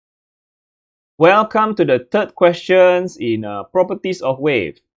Welcome to the third questions in properties of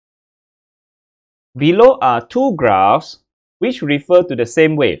wave. Below are two graphs which refer to the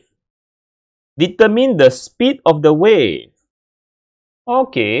same wave. Determine the speed of the wave.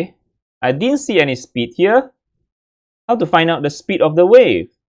 Okay, I didn't see any speed here. How to find out the speed of the wave?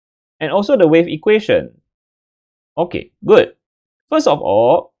 And also the wave equation. Okay, good. First of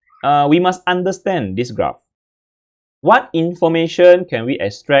all, we must understand this graph. What information can we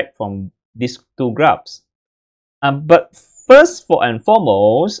extract from these two graphs? But first and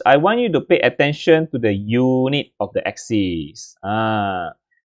foremost, I want you to pay attention to the unit of the axis. The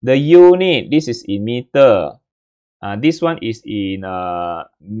unit, this is in meter. This one is in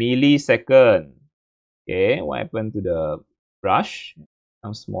millisecond. Okay, what happened to the brush?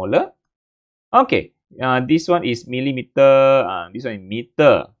 Become smaller. Okay, this one is millimeter. This one is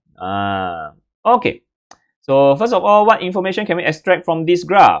meter. Okay, so first of all, what information can we extract from this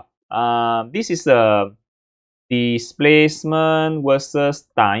graph? This is a displacement versus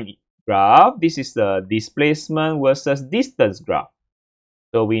time graph. This is the displacement versus distance graph.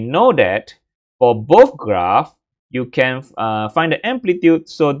 So we know that for both graphs, you can find the amplitude.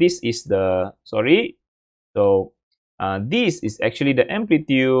 So this is the, this is actually the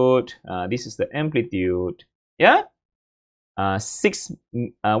amplitude. This is the amplitude. Yeah?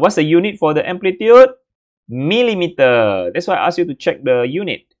 What's the unit for the amplitude? Millimeter. That's why I asked you to check the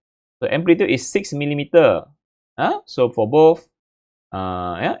unit. The amplitude is 6 millimeter. So for both,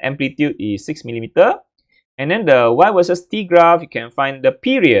 amplitude is 6 millimeter. And then the y versus t graph, you can find the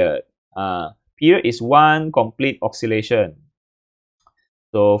period. Period is one complete oscillation.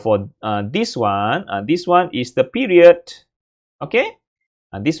 So for this one is the period. Okay?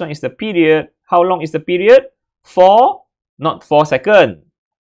 This one is the period. How long is the period? Not 4 seconds.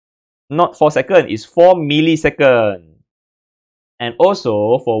 Not 4 seconds, it's 4 milliseconds. And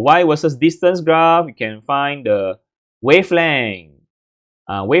also for y versus distance graph, you can find the wavelength.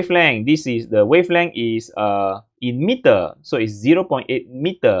 Wavelength, this is the wavelength is in meter, so it's 0.8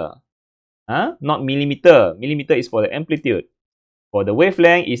 meter. Not millimeter. Millimeter is for the amplitude. For the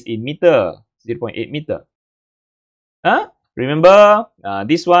wavelength is in meter, 0.8 meter. Remember,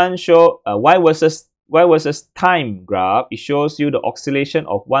 this one show y versus time graph. It shows you the oscillation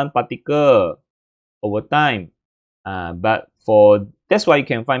of one particle over time. But that's why you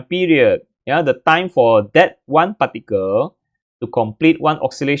can find period. Yeah, the time for that one particle to complete one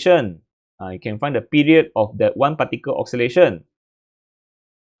oscillation. You can find the period of that one particle oscillation.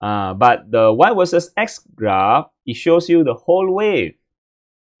 But the y versus x graph, it shows you the whole wave.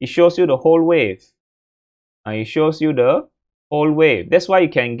 It shows you the whole wave. It shows you the whole wave. That's why you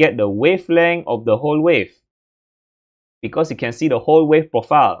can get the wavelength of the whole wave, because you can see the whole wave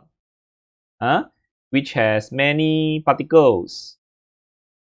profile, which has many particles.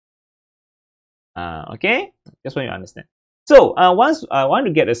 Okay, just want you to understand. So once I want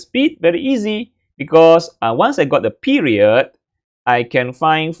to get the speed, very easy, because once I got the period, I can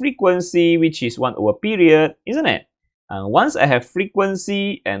find frequency, which is 1 over period, isn't it? Once I have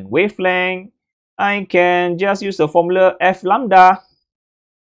frequency and wavelength, I can just use the formula F lambda.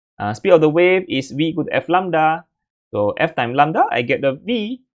 Speed of the wave is V equal to F lambda. So F times lambda, I get the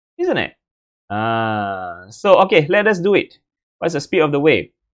V, isn't it? So okay, let us do it. What's the speed of the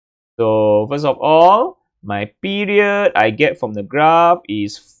wave? So first of all, my period I get from the graph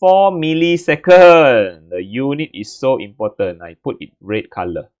is 4 milliseconds. The unit is so important. I put it red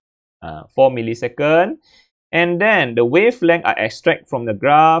color. 4 milliseconds. And then the wavelength I extract from the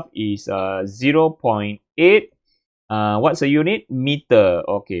graph is 0.8. What's the unit? Meter.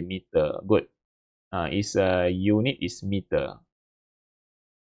 Okay, meter. Good. Unit is meter.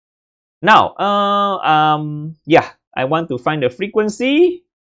 Now, yeah, I want to find the frequency.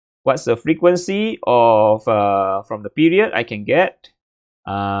 What's the frequency of from the period I can get?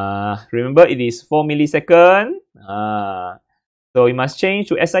 Remember, it is 4 milliseconds. So we must change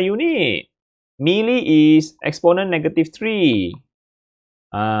to SI unit. Milli is exponent negative 3.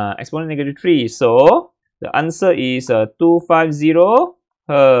 Exponent negative 3. So the answer is 250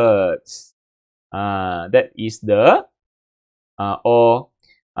 hertz. That is the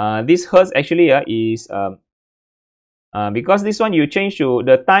this hertz actually is because this one you change to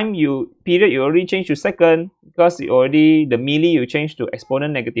the time period you already change to second, because you already the milli you change to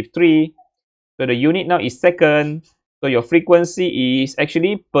exponent negative 3. So the unit now is second. So your frequency is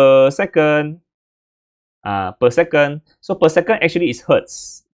actually per second. Per second. So per second actually is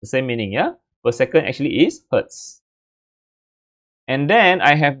hertz. The same meaning, yeah? Per second actually is hertz. And then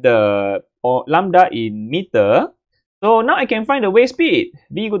I have the lambda in meter. So now I can find the wave speed.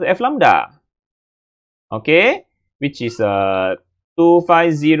 V equal to F lambda. Okay? Which is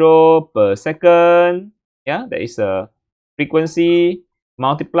 250 per second. Yeah, that is a frequency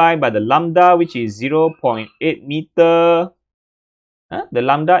multiplied by the lambda, which is 0.8 meter. The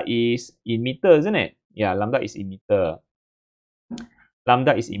lambda is in meter, isn't it? Yeah, lambda is in meter.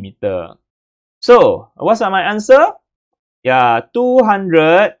 Lambda is in meter. So, what's my answer? Yeah,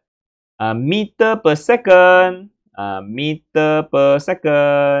 200 meter per second. Meter per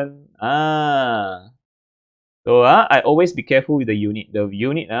second. So, I always be careful with the unit. The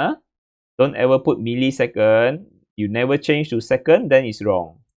unit, don't ever put millisecond. You never change to second, then it's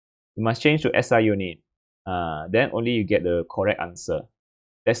wrong. You must change to SI unit. Then only you get the correct answer.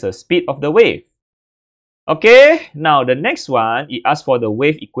 That's the speed of the wave. Okay, now the next one, it asks for the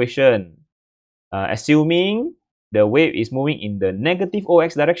wave equation. Assuming the wave is moving in the negative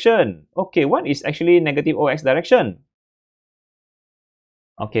OX direction. Okay, what is actually negative OX direction?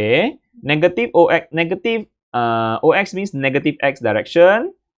 Okay, negative OX means negative X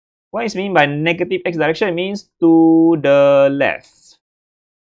direction. What is mean by negative X direction? It means to the left.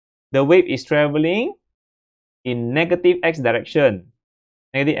 The wave is traveling in negative X direction.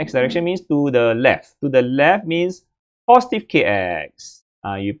 Negative X direction means to the left. To the left means positive KX.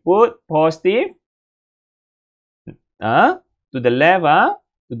 You put positive. To the left,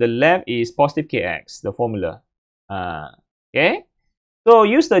 to the left is positive KX, the formula. Okay. So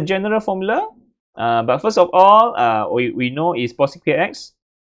use the general formula. But first of all, we know is positive KX.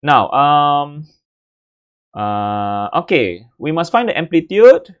 Now, okay, we must find the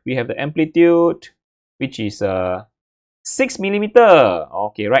amplitude. We have the amplitude, which is 6 millimeter.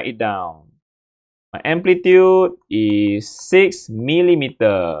 Okay, write it down. My amplitude is 6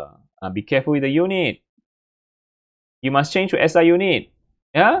 millimeter. Be careful with the unit. You must change to SI unit.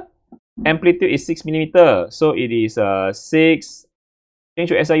 Yeah, amplitude is 6 millimeter, so it is 6. Change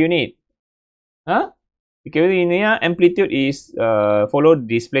to SI unit. Because in here amplitude is follow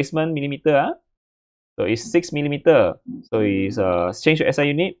displacement millimeter. So it's 6 millimeter. So it's change to SI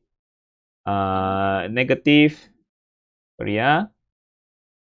unit. Negative. Sorry, yeah.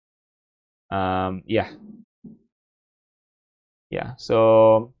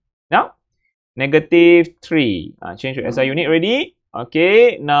 So now negative 3. Change to SI unit already.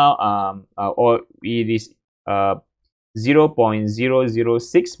 Okay. Now or it is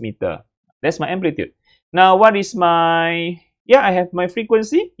 0.006 meter. That's my amplitude. Now what is my, I have my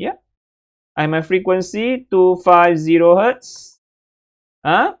frequency. I have my frequency 250 hertz.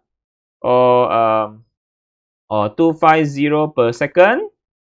 Or 250 per second.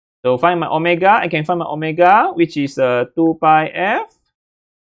 So find my omega. I can find my omega, which is 2 pi f.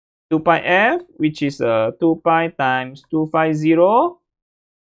 2 pi f, which is 2 pi times 250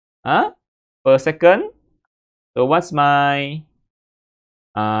 per second. So what's my,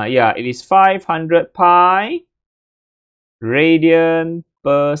 it is 500 pi radian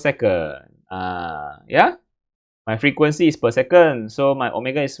per second. My frequency is per second, so my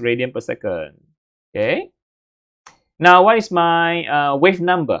omega is radian per second. Okay. Now, what is my wave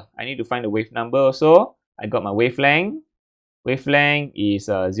number? I need to find the wave number also. I got my wavelength. Wavelength is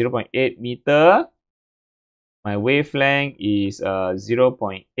 0.8 meter. My wavelength is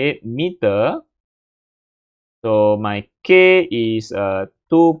 0.8 meter. So my K is 2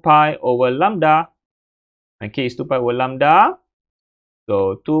 pi over lambda. My K is 2 pi over lambda.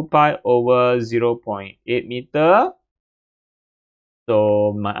 So 2 pi over 0.8 meter.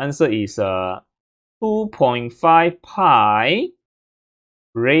 So my answer is 2.5 pi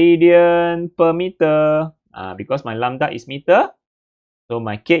radian per meter. Because my lambda is meter. So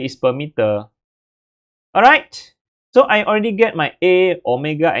my K is per meter. Alright. So I already get my A,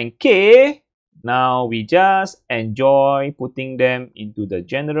 omega, and K. Now we just enjoy putting them into the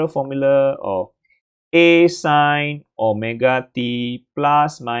general formula of A sine omega t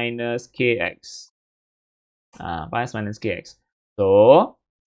plus minus kx. Plus minus kx. So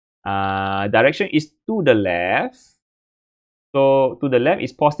direction is to the left. So to the left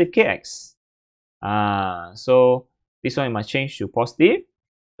is positive kx. So this one you must change to positive.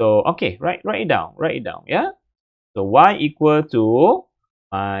 So okay, write it down. Yeah. So y equal to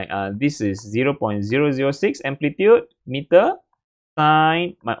my this is 0.006 amplitude meter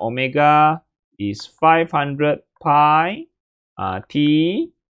sine my omega is 500 pi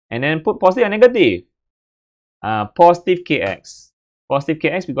t, and then put positive and negative. Positive kx. Positive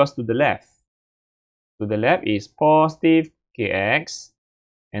kx because to the left. To the left is positive kx,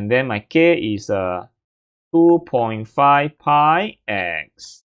 and then my k is 2.5 pi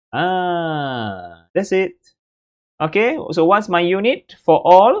x. That's it. Okay, so what's my unit for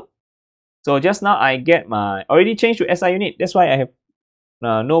all? So just now I get my, already changed to SI unit. That's why I have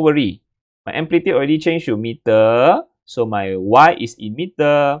no worry. My amplitude already changed to meter. so my y is in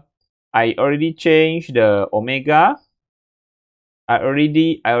meter. I already changed the omega. I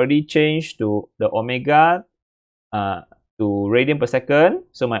already changed to the omega to radian per second.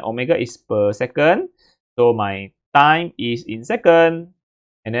 So my omega is per second. So my time is in second.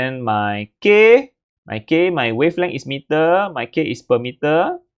 And then my wavelength is meter. My k is per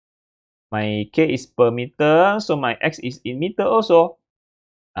meter. My k is per meter. So my x is in meter also.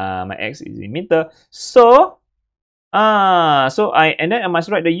 My x is in meter. So and then I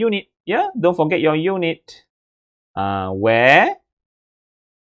must write the unit. Yeah, don't forget your unit. Where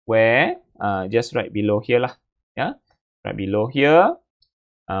just write below here lah. Yeah, right below here.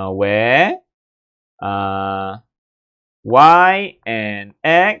 Where y and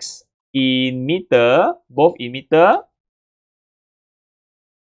x in meter, both in meter.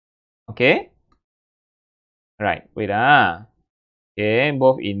 Okay. Right. Wait. Okay,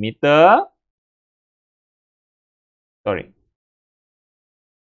 both in meter. Sorry.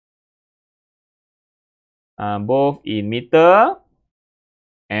 Both in meter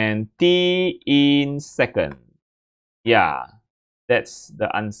and t in second. Yeah, that's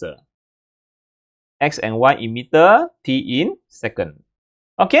the answer. X and y in meter, t in second.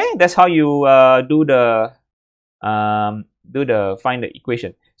 Okay, that's how you do the find the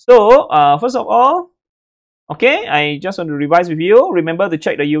equation. So first of all, okay, I just want to revise with you. Remember to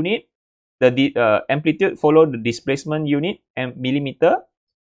check the unit. The amplitude follow the displacement unit and millimeter.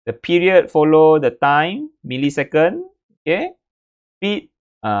 The period follow the time, millisecond. Okay, speed.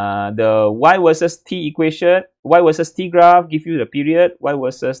 The y versus t equation, y versus t graph give you the period, y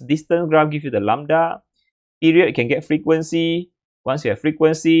versus distance graph give you the lambda. Period, you can get frequency. Once you have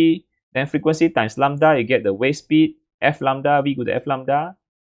frequency, then frequency times lambda, you get the wave speed. F lambda, v equal to f lambda.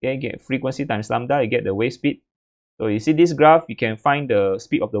 Okay, get frequency times lambda, you get the wave speed. So you see this graph, you can find the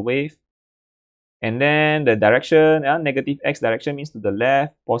speed of the wave. And then the direction, negative x direction means to the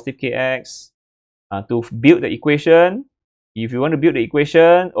left, positive kx. To build the equation, if you want to build the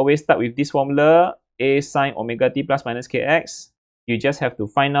equation, always start with this formula, a sine omega t plus minus kx. You just have to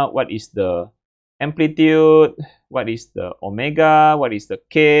find out what is the amplitude, what is the omega, what is the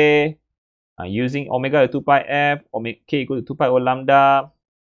k. Using omega to 2 pi f, omega k equal to 2 pi over lambda.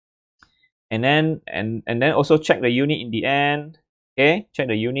 And then also check the unit in the end. Okay, check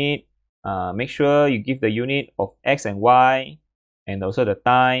the unit. Make sure you give the unit of x and y and also the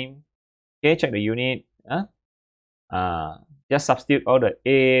time. Okay, check the unit. Just substitute all the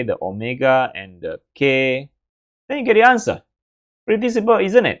a, the omega, and the k. Then you get the answer. Pretty simple,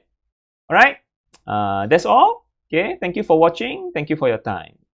 isn't it? All right. That's all. Okay. Thank you for watching. Thank you for your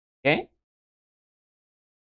time. Okay.